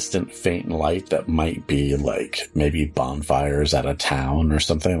really distant faint light that might be like maybe bonfires at a town or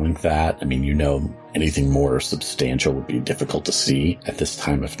something like that. I mean, anything more substantial would be difficult to see at this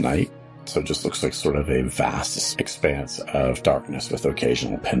time of night. So it just looks like sort of a vast expanse of darkness with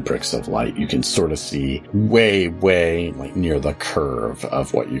occasional pinpricks of light. You can sort of see way like near the curve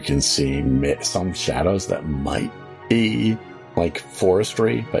of what you can see some shadows that might be like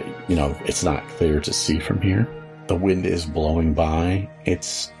forestry, but it's not clear to see from here. The wind is blowing by.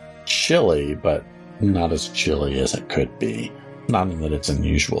 It's chilly, but not as chilly as it could be. Not that it's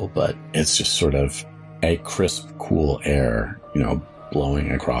unusual, but it's just sort of a crisp, cool air,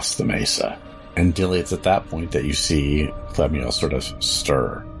 blowing across the mesa. And Dilly, it's at that point that you see Clemiel sort of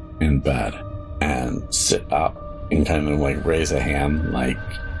stir in bed and sit up and kind of like raise a hand like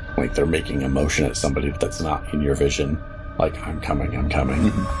they're making a motion at somebody that's not in your vision. Like, I'm coming.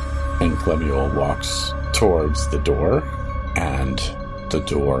 Mm-hmm. And Clemiel walks towards the door, and the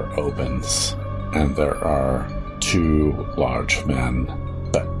door opens, and there are two large men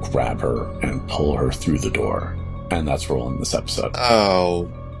that grab her and pull her through the door. And that's where we'll end this episode.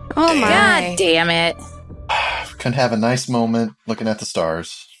 Oh my. God damn it. Can have a nice moment looking at the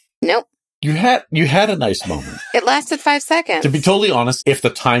stars. Nope. You had a nice moment. It lasted 5 seconds. To be totally honest, if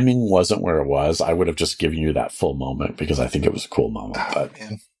the timing wasn't where it was, I would have just given you that full moment because I think it was a cool moment. But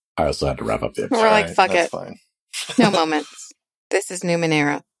man. I also had to wrap up the episode. We're like, fuck that's it. Fine. No moments. This is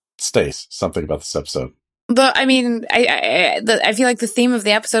Numenera. Stace, something about this episode. I feel like the theme of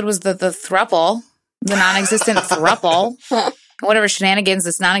the episode was the thruple, the non-existent thruple. Whatever shenanigans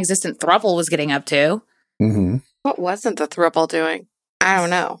this non-existent thruple was getting up to. Mm-hmm. What wasn't the thruple doing? I don't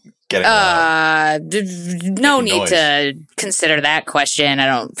know. Getting No Making need noise. to consider that question. I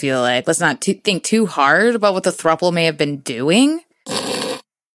don't feel like. Let's not think too hard about what the thruple may have been doing.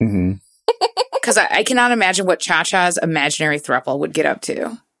 Mm-hmm. Because I cannot imagine what Cha-Cha's imaginary thruple would get up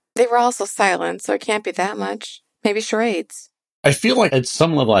to. They were also silent, so it can't be that much. Maybe charades. I feel like at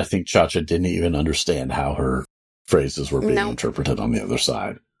some level, I think Cha-Cha didn't even understand how her phrases were being No. interpreted on the other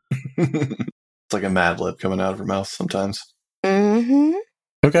side. It's like a Mad Lib coming out of her mouth sometimes. Mm-hmm.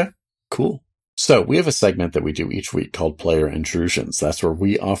 Okay, cool. So we have a segment that we do each week called Player Intrusions. That's where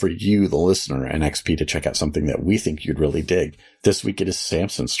we offer you, the listener, an XP to check out something that we think you'd really dig. This week it is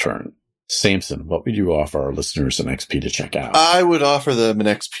Samson's turn. Samson, what would you offer our listeners an XP to check out? I would offer them an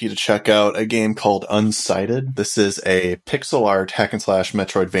XP to check out a game called Unsighted. This is a pixel art hack and slash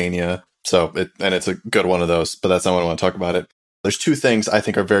Metroidvania. It's a good one of those, but that's not what I want to talk about it. There's two things I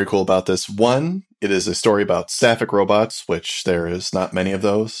think are very cool about this. One, it is a story about sapphic robots, which there is not many of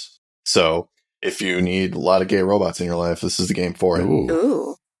those. So if you need a lot of gay robots in your life, this is the game for it.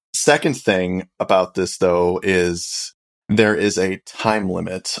 Ooh. Second thing about this, though, is there is a time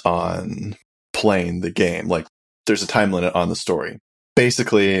limit on playing the game. Like, there's a time limit on the story.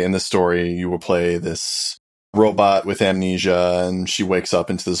 Basically, in the story, you will play this robot with amnesia, and she wakes up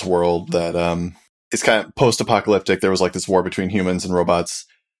into this world that is kind of post-apocalyptic. There was like this war between humans and robots.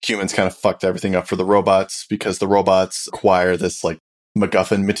 Humans kind of fucked everything up for the robots because the robots acquire this like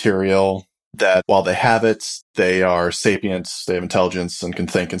MacGuffin material that while they have it, they are sapient, they have intelligence and can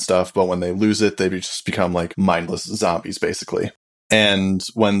think and stuff. But when they lose it, they just become like mindless zombies, basically. And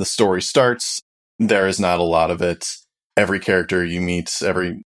when the story starts, there is not a lot of it. Every character you meet,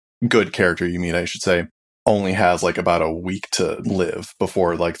 every good character you meet, I should say, only has like about a week to live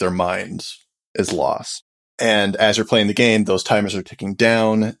before like their mind is lost. And as you're playing the game, those timers are ticking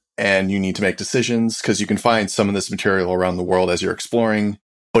down and you need to make decisions because you can find some of this material around the world as you're exploring.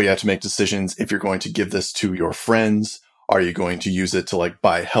 But you have to make decisions if you're going to give this to your friends. Are you going to use it to like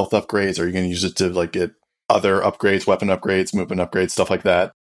buy health upgrades? Are you going to use it to like get other upgrades, weapon upgrades, movement upgrades, stuff like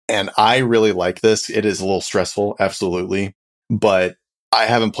that? And I really like this. It is a little stressful, absolutely. But I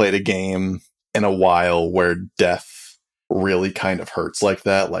haven't played a game in a while where death really kind of hurts like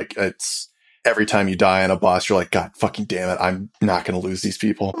that. Like it's every time you die on a boss, you're like, God fucking damn it, I'm not going to lose these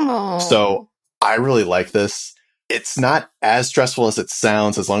people. Aww. So I really like this. It's not as stressful as it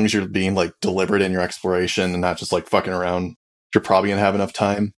sounds, as long as you're being like deliberate in your exploration and not just like fucking around. You're probably going to have enough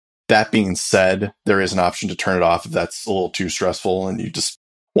time. That being said, there is an option to turn it off if that's a little too stressful and you just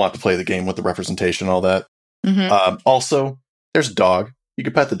want to play the game with the representation and all that. Mm-hmm. Also, there's a dog. You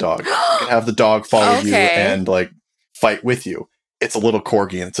can pet the dog. You can have the dog follow you and like fight with you. It's a little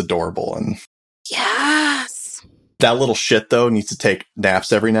corgi and it's adorable. And Yes. that little shit, though, needs to take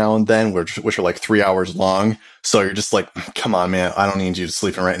naps every now and then, which are like 3 hours long. So you're just like, come on, man, I don't need you to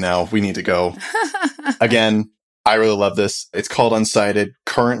sleep in right now. We need to go. Again, I really love this. It's called Unsighted.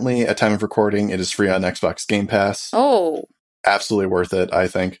 Currently, at time of recording, it is free on Xbox Game Pass. Oh. Absolutely worth it, I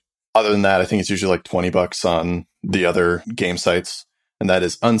think. Other than that, I think it's usually like $20 on the other game sites. And that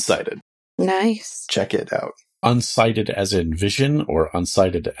is Unsighted. Nice. Check it out. Unsighted as in vision or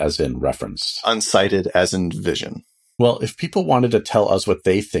unsighted as in referenced? Unsighted as in vision. Well, if people wanted to tell us what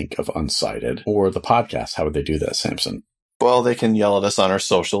they think of Unsighted or the podcast, how would they do that, Samson? Well, they can yell at us on our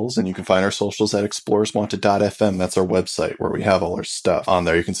socials, and you can find our socials at explorerswanted.fm. That's our website where we have all our stuff. On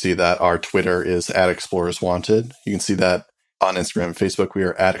there, you can see that our Twitter is @explorerswanted. You can see that on Instagram and Facebook, we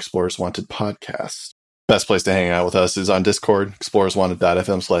are @explorerswanted podcast. Best place to hang out with us is on Discord.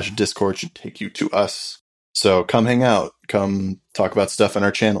 explorerswanted.fm/Discord should take you to us. So come hang out. Come talk about stuff on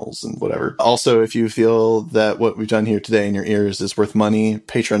our channels and whatever. Also, if you feel that what we've done here today in your ears is worth money,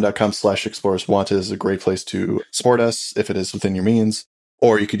 patreon.com/explorerswanted is a great place to support us if it is within your means.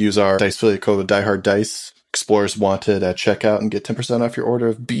 Or you could use our dice affiliate code DieHardDice, Explorers Wanted at checkout, and get 10% off your order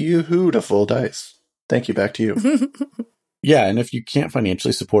of beautiful dice. Thank you. Back to you. Yeah, and if you can't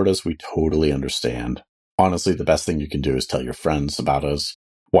financially support us, we totally understand. Honestly, the best thing you can do is tell your friends about us,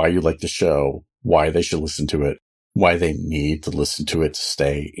 why you like the show, why they should listen to it, why they need to listen to it to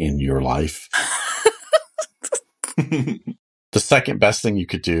stay in your life. The second best thing you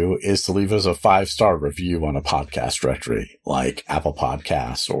could do is to leave us a 5-star review on a podcast directory like Apple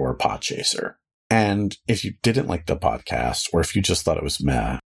Podcasts or Podchaser. And if you didn't like the podcast, or if you just thought it was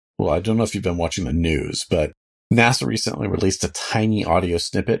meh, well, I don't know if you've been watching the news, but NASA recently released a tiny audio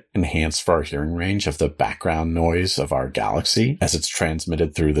snippet enhanced for our hearing range of the background noise of our galaxy as it's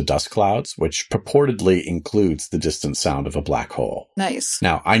transmitted through the dust clouds, which purportedly includes the distant sound of a black hole. Nice.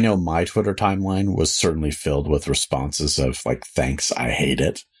 Now, I know my Twitter timeline was certainly filled with responses of like, thanks, I hate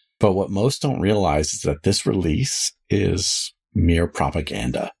it. But what most don't realize is that this release is mere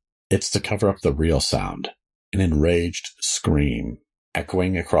propaganda. It's to cover up the real sound, an enraged scream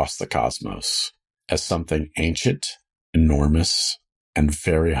echoing across the cosmos, as something ancient, enormous, and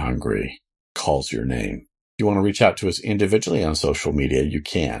very hungry calls your name. If you want to reach out to us individually on social media, you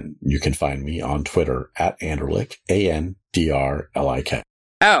can. You can find me on Twitter at Andrlik, ANDRLIK.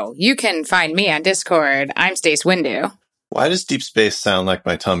 Oh, you can find me on Discord. I'm Stace Windu. Why does Deep Space sound like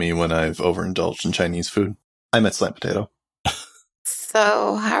my tummy when I've overindulged in Chinese food? I'm at Slant Potato.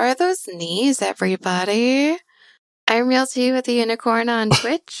 So, how are those knees, everybody? I'm Real T with the Unicorn on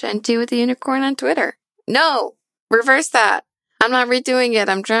Twitch and T with the Unicorn on Twitter. No! Reverse that. I'm not redoing it.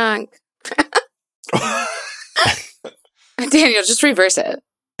 I'm drunk. Daniel, just reverse it.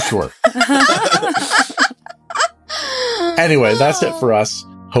 Sure. Anyway, that's it for us.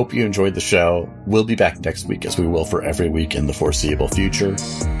 Hope you enjoyed the show. We'll be back next week, as we will for every week in the foreseeable future.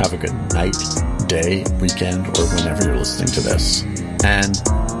 Have a good night, day, weekend, or whenever you're listening to this. And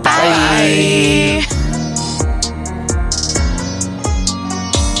bye!